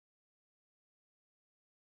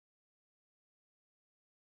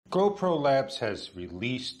Gopro Labs has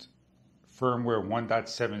released firmware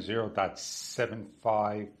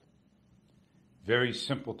 1.70.75. Very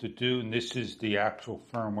simple to do, and this is the actual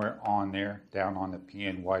firmware on there, down on the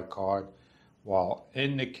PNY card. While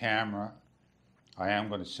in the camera, I am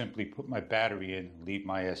going to simply put my battery in and leave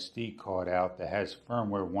my SD card out that has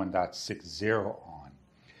firmware 1.60 on.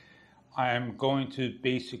 I am going to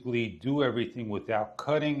basically do everything without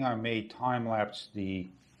cutting. I may time-lapse the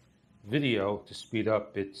video to speed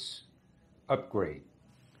up its upgrade.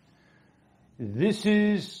 This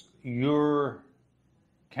is your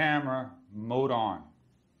camera mode on.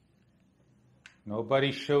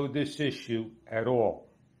 Nobody showed this issue at all.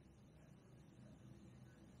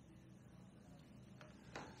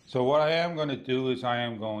 So what I am going to do is I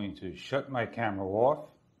am going to shut my camera off.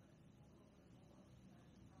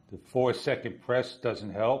 The 4-second press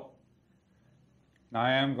doesn't help. Now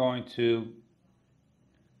I am going to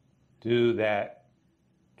do that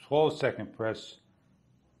 12-second press,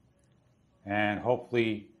 and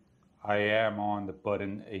hopefully I am on the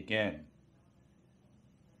button again.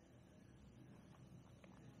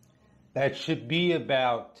 That should be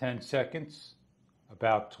about 10 seconds,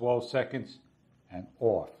 about 12 seconds, and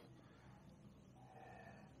off.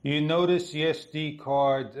 You notice the SD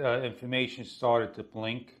card information started to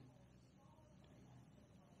blink.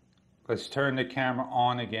 Let's turn the camera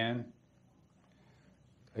on again.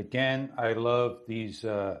 Again, I love these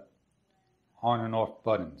on and off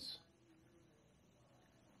buttons.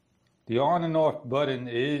 The on and off button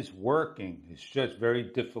is working. It's just very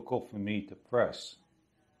difficult for me to press.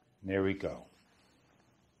 There we go.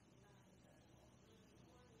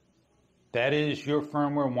 That is your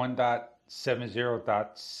firmware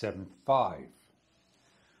 1.70.75.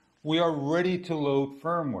 We are ready to load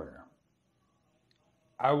firmware.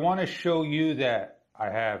 I want to show you that I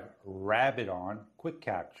have Rabbit on, quick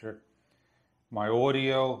capture, my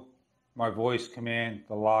audio, my voice command,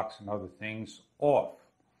 the locks and other things off.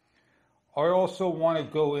 I also want to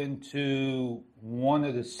go into one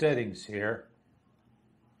of the settings here.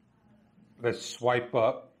 Let's swipe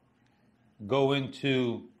up, go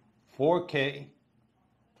into 4K,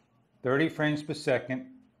 30 frames per second,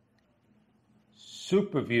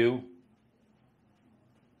 Super View,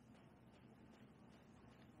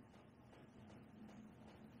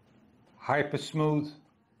 Hyper Smooth,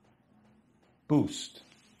 Boost.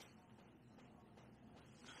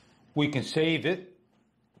 We can save it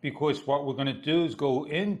because what we're going to do is go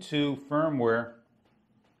into firmware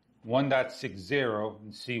 1.60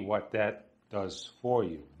 and see what that does for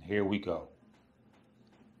you. Here we go.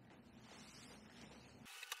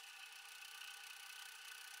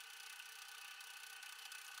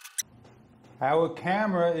 Our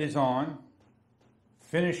camera is on,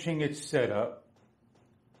 finishing its setup.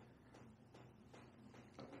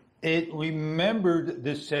 It remembered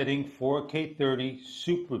the setting 4K 30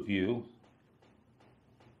 Super View.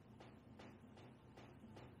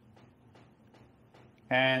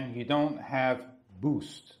 And you don't have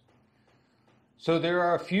Boost. So there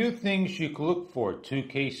are a few things you can look for.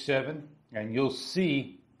 2K7, and you'll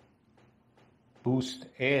see Boost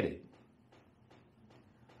added.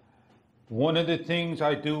 One of the things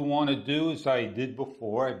I do want to do, as I did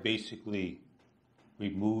before, I basically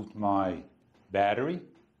removed my battery.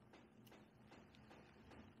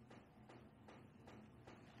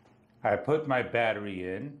 I put my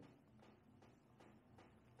battery in,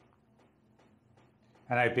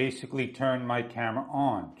 and I basically turned my camera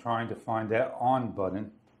on, trying to find that on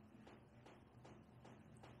button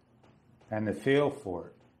and the feel for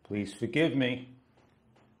it. Please forgive me.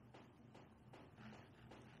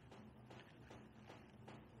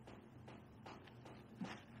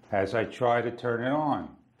 As I try to turn it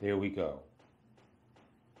on, there we go.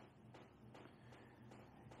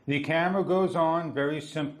 The camera goes on, very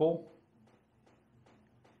simple.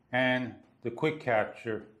 And the quick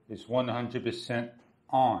capture is 100%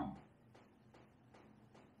 on.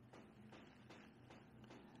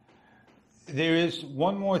 There is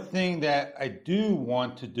one more thing that I do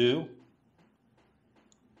want to do.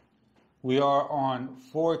 We are on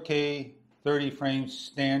 4K 30 frames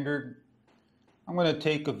standard. I'm going to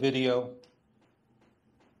take a video.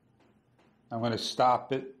 I'm going to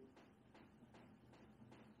stop it.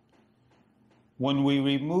 When we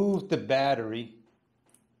remove the battery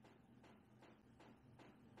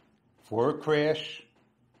for a crash,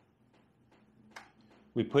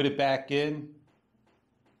 we put it back in,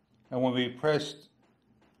 and when we pressed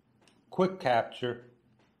quick capture,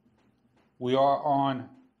 we are on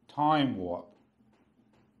time warp.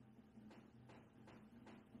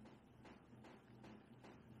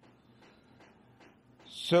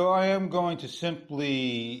 So I am going to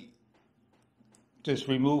simply just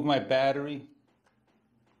remove my battery.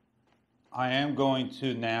 I am going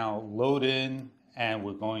to now load in, and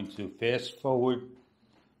we're going to fast forward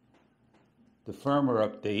the firmware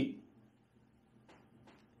update.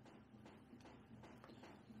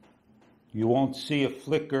 You won't see a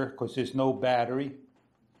flicker because there's no battery.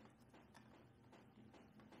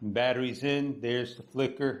 Battery's in, there's the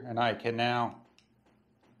flicker, and I can now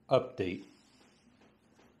update.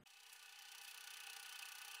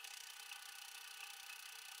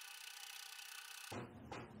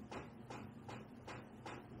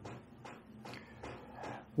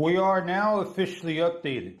 We are now officially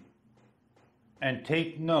updated. And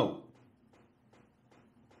take note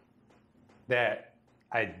that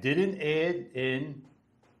I didn't add in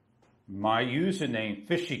my username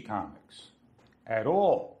Fishycomics at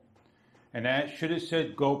all. And that should have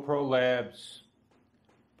said GoPro Labs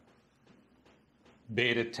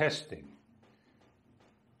beta testing.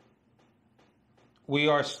 We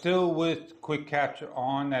are still with quick capture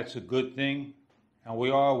on, that's a good thing. And we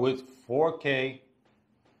are with 4K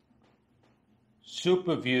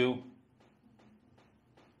Super View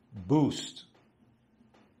Boost.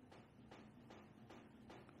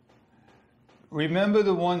 Remember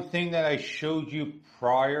the one thing that I showed you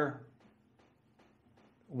prior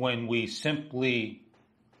when we simply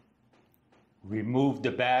removed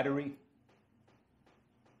the battery,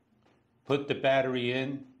 put the battery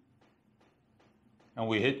in, and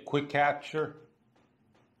we hit quick capture?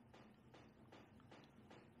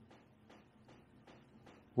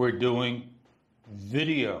 We're doing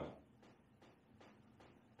video.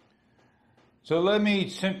 So let me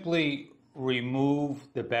simply remove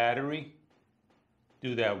the battery.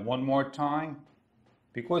 Do that one more time,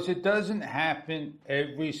 because it doesn't happen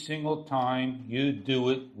every single time you do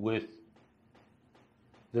it with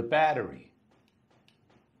the battery.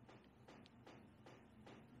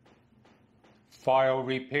 File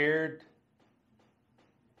repaired,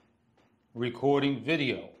 recording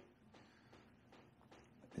video.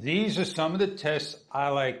 These are some of the tests I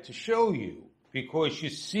like to show you, because you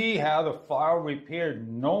see how the file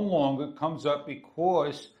repaired no longer comes up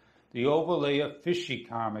because the overlay of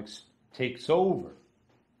Fishycomics takes over.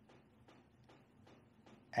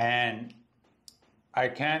 And I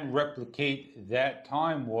can replicate that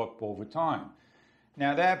time warp over time.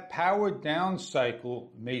 Now that power down cycle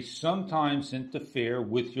may sometimes interfere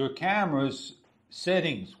with your camera's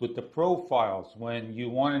settings, with the profiles, when you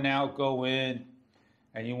want to now go in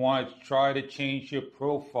and you want to try to change your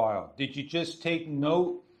profile. Did you just take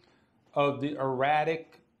note of the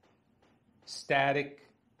erratic, static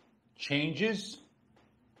changes?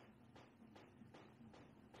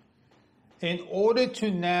 In order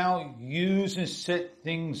to now use and set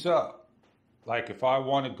things up, like if I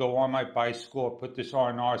want to go on my bicycle or put this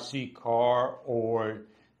on an RC car or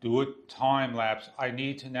do a time lapse, I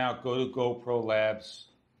need to now go to GoPro Labs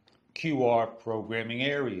QR programming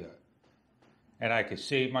area. And I can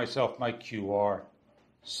save myself my QR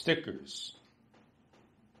stickers.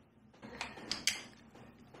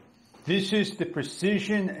 This is the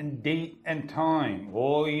precision and date and time.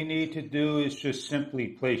 All you need to do is just simply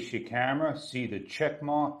place your camera, see the check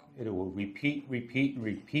mark. It will repeat, repeat, and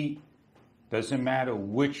repeat. Doesn't matter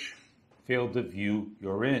which field of view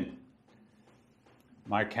you're in.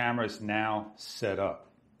 My camera is now set up.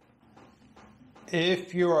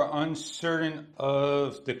 If you are uncertain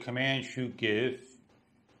of the commands you give,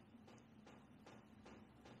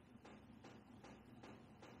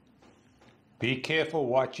 be careful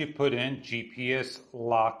what you put in. GPS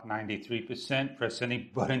lock 93%. Press any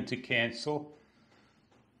button to cancel.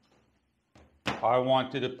 I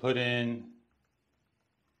wanted to put in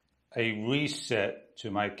a reset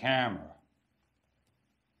to my camera.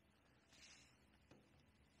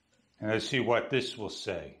 And let's see what this will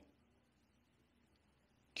say.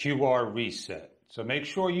 QR reset. So make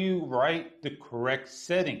sure you write the correct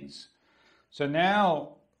settings. So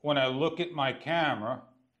now when I look at my camera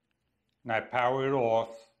and I power it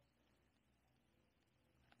off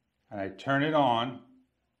and I turn it on,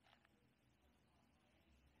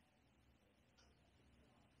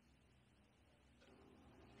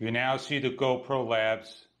 you now see the GoPro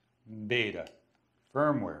Labs beta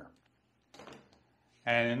firmware.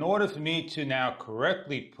 And in order for me to now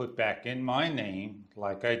correctly put back in my name,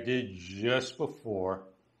 like I did just before,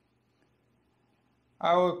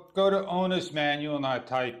 I will go to Owner's Manual and I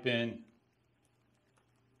type in,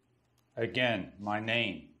 again, my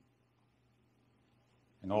name.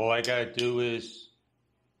 And all I got to do is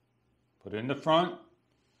put it in the front,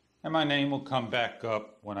 and my name will come back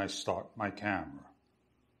up when I start my camera.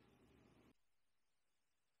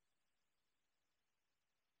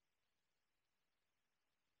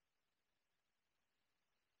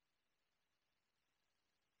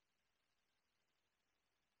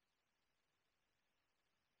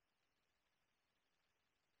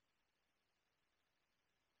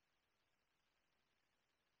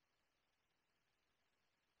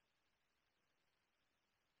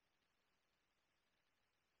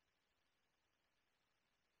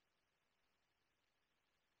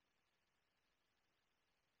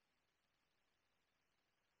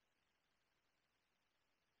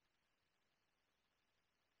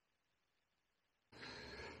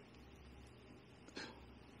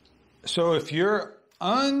 So if you're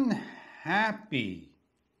unhappy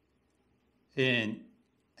in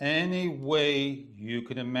any way you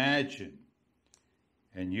can imagine,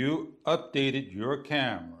 and you updated your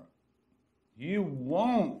camera, you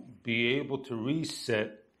won't be able to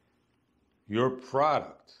reset your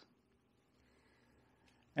product.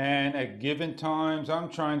 And at given times, I'm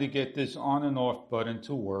trying to get this on and off button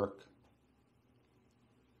to work.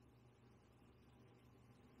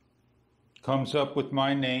 Comes up with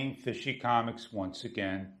my name, Fishycomics, once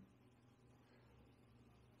again.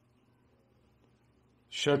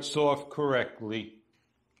 Shuts off correctly,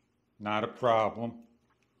 not a problem.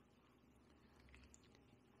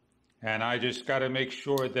 And I just got to make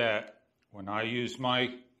sure that when I use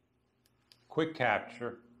my quick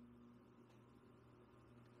capture,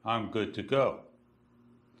 I'm good to go.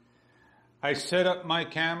 I set up my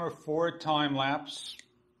camera for a time lapse,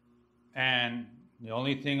 and the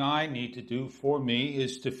only thing I need to do for me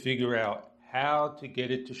is to figure out how to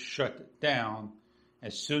get it to shut down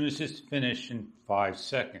as soon as it's finished in 5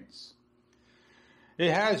 seconds.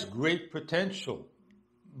 It has great potential.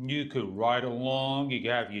 You could ride along, you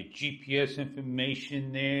could have your GPS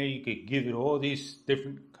information there, you could give it all these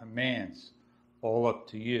different commands, all up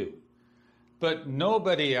to you. But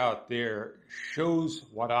nobody out there shows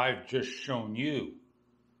what I've just shown you.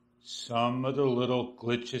 Some of the little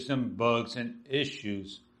glitches and bugs and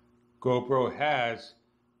issues GoPro has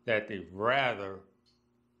that they'd rather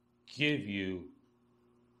give you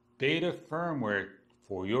beta firmware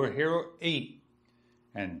for your Hero 8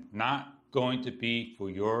 and not going to be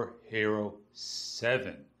for your Hero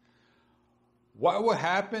 7. What will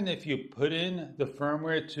happen if you put in the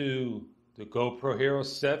firmware to the GoPro Hero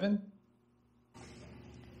 7?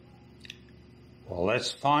 Well,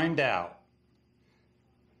 let's find out.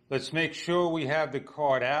 Let's make sure we have the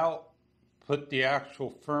card out, put the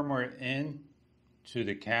actual firmware in to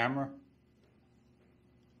the camera.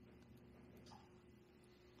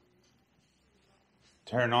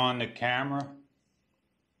 Turn on the camera.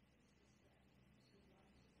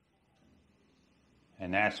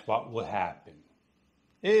 And that's what will happen.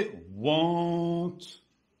 It won't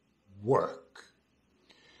work.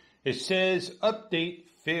 It says update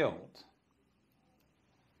failed.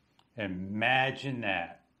 Imagine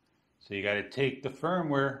that. So you got to take the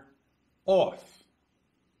firmware off.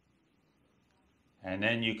 And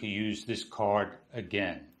then you can use this card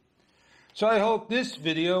again. So I hope this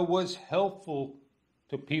video was helpful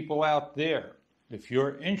to people out there. If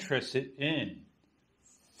you're interested in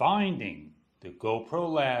finding the GoPro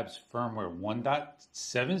Labs firmware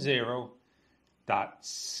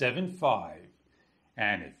 1.70.75,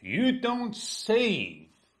 and if you don't save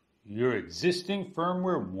your existing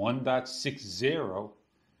firmware 1.60,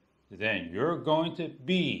 then you're going to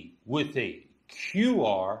be with a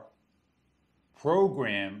QR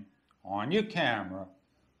program on your camera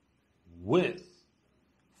with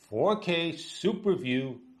 4K Super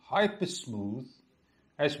View Hyper Smooth,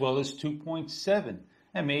 as well as 2.7,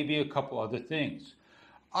 and maybe a couple other things.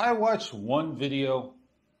 I watched one video,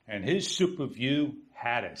 and his Super View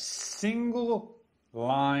had a single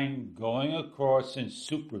line going across in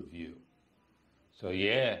Super View. So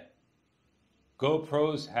yeah,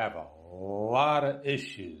 GoPros have a lot of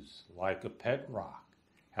issues like a pet rock.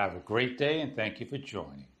 Have a great day, and thank you for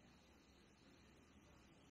joining.